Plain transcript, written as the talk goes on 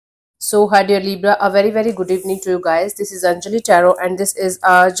So, hi dear Libra, a very good evening to you guys. This is Anjali Tarot, and this is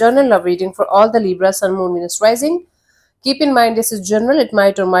a journal love reading for all the Libra, Sun, Moon, Venus, Rising. Keep in mind, this is general, it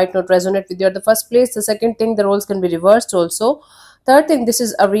might or might not resonate with you at the first place. The second thing, the roles can be reversed also. Third thing, this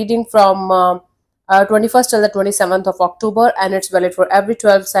is a reading from 21st till the 27th of October, and it's valid for every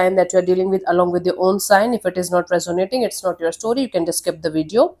 12 sign that you are dealing with along with your own sign. If it is not resonating, it's not your story, you can just skip the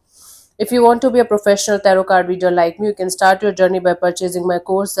video. If you want to be a professional tarot card reader like me, you can start your journey by purchasing my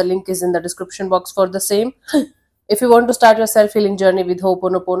course. The link is in the description box for the same. If you want to start your self-healing journey with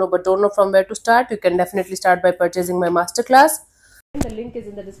Ho'oponopono but don't know from where to start, you can definitely start by purchasing my masterclass. The link is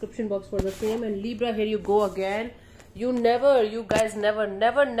in the description box for the same. And Libra, here you go again. You guys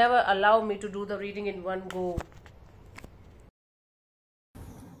never allow me to do the reading in one go.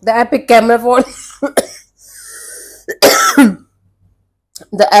 The epic camera fall.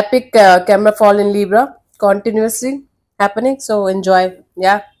 The epic camera fall in Libra continuously happening. So enjoy.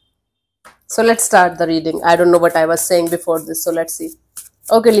 Yeah. So let's start the reading. I don't know what I was saying before this. So let's see.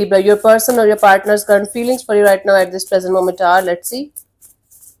 Okay, Libra, your person or your partner's current feelings for you right now at this present moment are, let's see.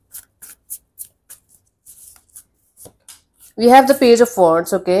 We have the Page of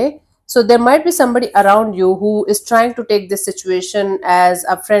Wands, okay? So there might be somebody around you who is trying to take this situation as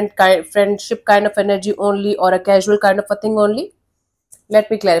a friendship kind of energy only, or a casual kind of a thing only. Let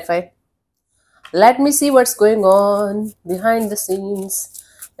me clarify. Let me see what's going on behind the scenes.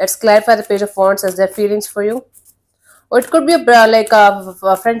 Let's clarify the Page of Wands as their feelings for you. Or it could be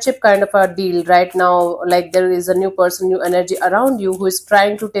a friendship kind of a deal right now. Like there is a new person, new energy around you who is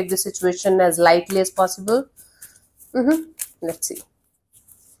trying to take the situation as lightly as possible. Let's see.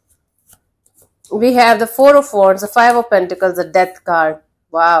 We have the Four of Wands, the Five of Pentacles, the Death card.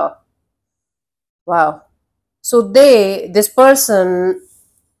 Wow. Wow. So this person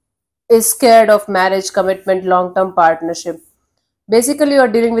is scared of marriage, commitment, long-term partnership. Basically, you are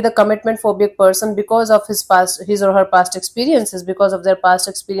dealing with a commitment phobic person because of his or her past experiences, because of their past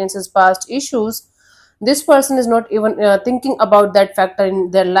experiences, past issues. This person is not even thinking about that factor in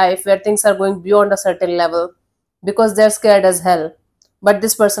their life where things are going beyond a certain level because they're scared as hell. But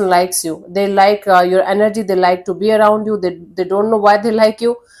this person likes you. They like your energy. They like to be around you. They don't know why they like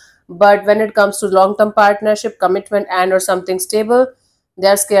you. But when it comes to long-term partnership, commitment, and or something stable, they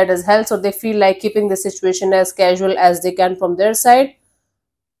are scared as hell. So they feel like keeping the situation as casual as they can from their side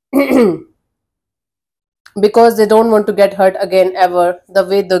because they don't want to get hurt again ever the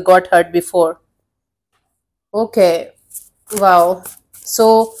way they got hurt before. Okay. Wow.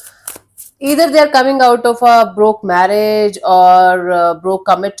 So either they are coming out of a broke marriage or broke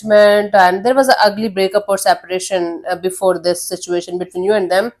commitment, and there was an ugly breakup or separation before this situation between you and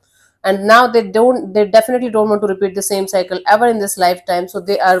them, and now they definitely don't want to repeat the same cycle ever in this lifetime. So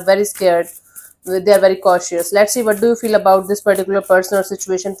they are very scared. They are very cautious. Let's see, what do you feel about this particular person or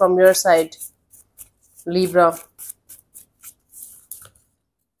situation from your side, Libra?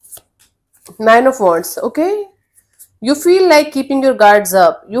 Nine of Wands. Okay, you feel like keeping your guards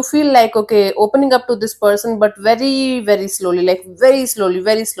up. You feel like, okay, opening up to this person, but very slowly, like very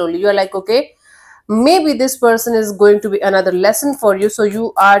slowly. You're like, okay, maybe this person is going to be another lesson for you. So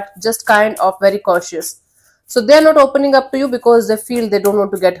you are just kind of very cautious. So they're not opening up to you because they feel they don't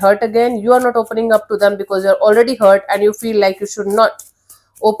want to get hurt again. You are not opening up to them because you're already hurt and you feel like you should not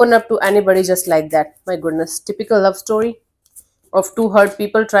open up to anybody just like that. My goodness, typical love story of two hurt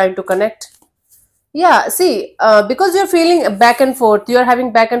people trying to connect. Yeah, see, because you're feeling back and forth, you're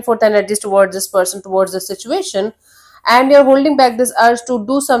having back and forth energies towards this person, towards this situation, and you're holding back this urge to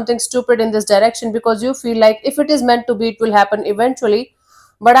do something stupid in this direction because you feel like if it is meant to be, it will happen eventually.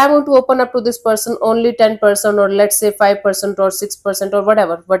 But I want to open up to this person only 10%, or let's say 5% or 6%, or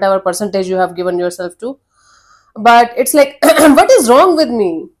whatever percentage you have given yourself to. But it's like, what is wrong with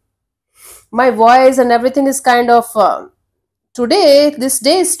me? My voice and everything is kind of. This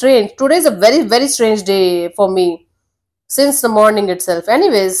day is strange. Today is a very strange day for me since the morning itself.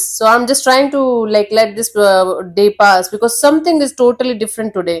 Anyways, so I'm just trying to like let this day pass because something is totally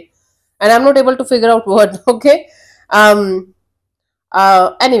different today, and I'm not able to figure out what. Okay. Um.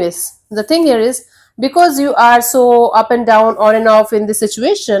 Anyways, the thing here is because you are so up and down, on and off in this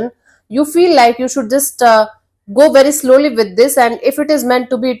situation, you feel like you should just go very slowly with this, and if it is meant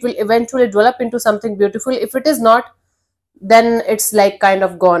to be, it will eventually develop into something beautiful. If it is not, then it's like kind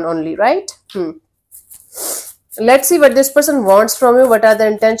of gone only, right? Let's see what this person wants from you. What are the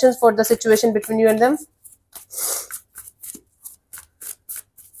intentions for the situation between you and them?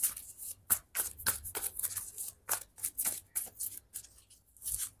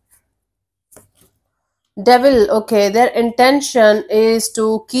 Devil. Okay, their intention is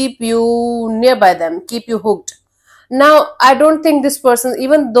to keep you nearby them, keep you hooked. Now, I don't think this person,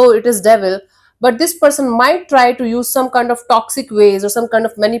 even though it is devil, but this person might try to use some kind of toxic ways or some kind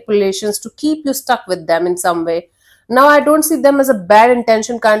of manipulations to keep you stuck with them in some way. Now, I don't see them as a bad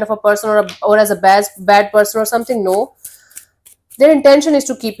intention kind of a person, or as a bad person or something. No, their intention is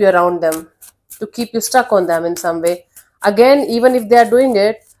to keep you around them, to keep you stuck on them in some way. Again, even if they are doing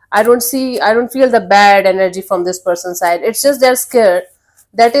it, I don't feel the bad energy from this person's side. It's just they're scared.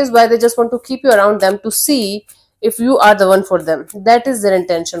 That is why they just want to keep you around them to see if you are the one for them. That is their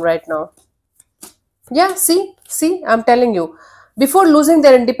intention right now. Yeah, see, I'm telling you. Before losing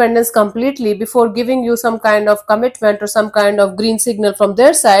their independence completely, before giving you some kind of commitment or some kind of green signal from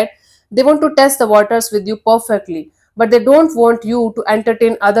their side, they want to test the waters with you perfectly. But they don't want you to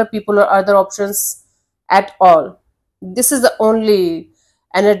entertain other people or other options at all. This is the only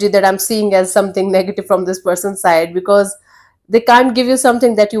energy that I'm seeing as something negative from this person's side, because they can't give you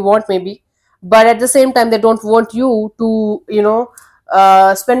something that you want, maybe, but at the same time they don't want you to,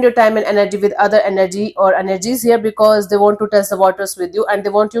 spend your time and energy with other energy or energies here, because they want to test the waters with you and they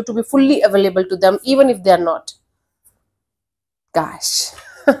want you to be fully available to them even if they are not. Gosh.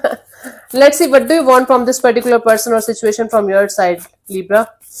 Let's see, what do you want from this particular person or situation from your side, Libra?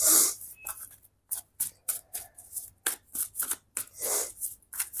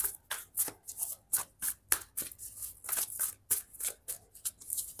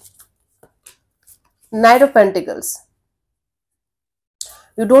 Knight of Pentacles.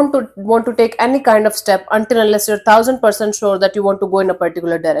 You don't want to take any kind of step until unless you're 1000% sure that you want to go in a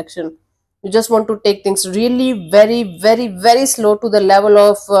particular direction. You just want to take things really very, very, very slow, to the level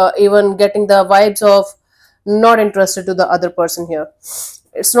of even getting the vibes of not interested to the other person here.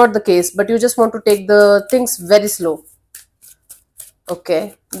 It's not the case, but you just want to take the things very slow.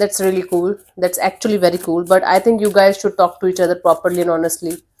 Okay, that's really cool. That's actually very cool. But I think you guys should talk to each other properly and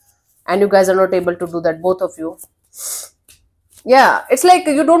honestly. And you guys are not able to do that, both of you. Yeah, it's like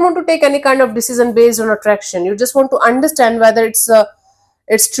you don't want to take any kind of decision based on attraction. You just want to understand whether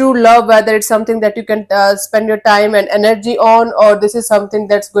it's true love, whether it's something that you can spend your time and energy on, or this is something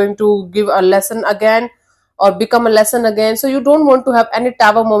that's going to give a lesson again or become a lesson again. So you don't want to have any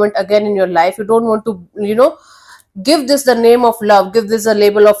tower moment again in your life. You don't want to, give this the name of love, give this a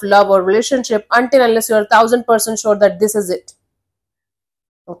label of love or relationship until unless you're 1000% sure that this is it.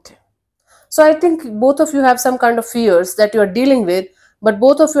 Okay. So I think both of you have some kind of fears that you are dealing with, but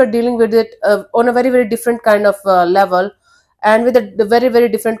both of you are dealing with it on a very, very different kind of level, and with a very, very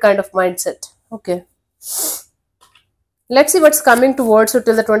different kind of mindset. Okay. Let's see what's coming towards you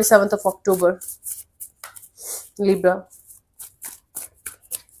till the 27th of October, Libra.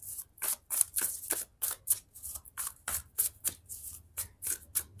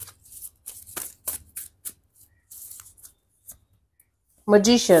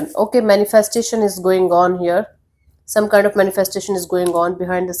 Magician. Okay, manifestation is going on here. Some kind of manifestation is going on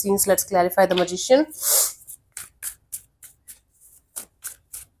behind the scenes. Let's clarify the Magician.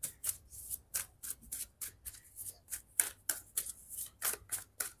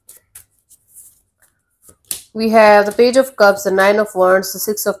 We have the Page of Cups, the Nine of Wands, the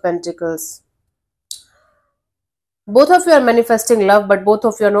Six of Pentacles. Both of you are manifesting love, but both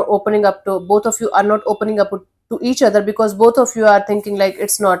of you are not opening up to each other, because both of you are thinking like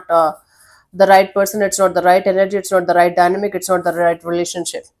it's not the right person, it's not the right energy, it's not the right dynamic, it's not the right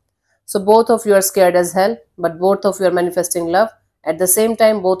relationship. So both of you are scared as hell, but both of you are manifesting love. At the same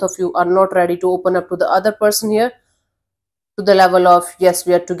time, both of you are not ready to open up to the other person here, to the level of yes,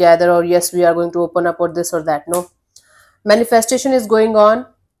 we are together, or yes, we are going to open up, or this or that. No, manifestation is going on.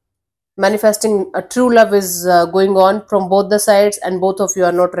 Manifesting a true love is going on from both the sides, and both of you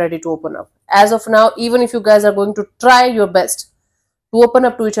are not ready to open up as of now. Even if you guys are going to try your best to open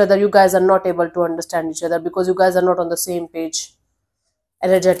up to each other, you guys are not able to understand each other, because you guys are not on the same page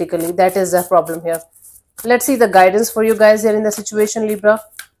energetically. That is the problem here. Let's see the guidance for you guys here in the situation, Libra.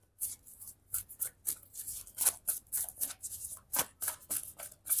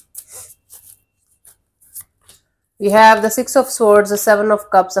 We have the Six of Swords, the Seven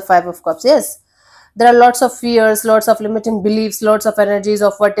of Cups, the Five of Cups. Yes, there are lots of fears, lots of limiting beliefs, lots of energies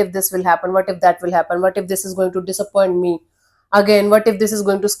of what if this will happen, what if that will happen, what if this is going to disappoint me again, what if this is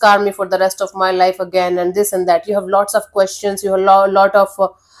going to scar me for the rest of my life again, and this and that. You have lots of questions, you have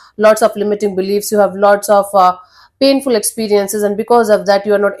lots of limiting beliefs, you have lots of painful experiences, and because of that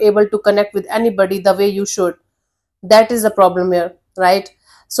you are not able to connect with anybody the way you should. That is the problem here, right?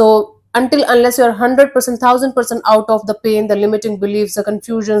 So until unless you're 100%, 1000% out of the pain, the limiting beliefs, the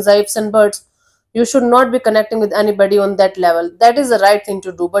confusions, the ifs and buts, you should not be connecting with anybody on that level. That is the right thing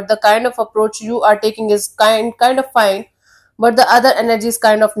to do. But the kind of approach you are taking is kind of fine, but the other energy is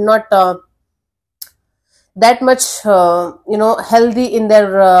kind of not that much healthy in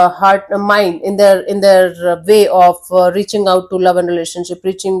their heart, mind, in their way of reaching out to love and relationship,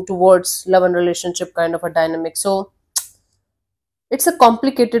 reaching towards love and relationship kind of a dynamic. So it's a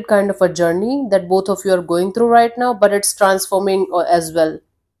complicated kind of a journey that both of you are going through right now, but it's transforming as well.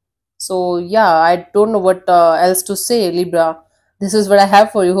 So yeah, I don't know what else to say, Libra. This is what I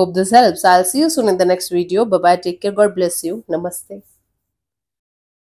have for you. Hope this helps. I'll see you soon in the next video. Bye bye. Take care. God bless you. Namaste.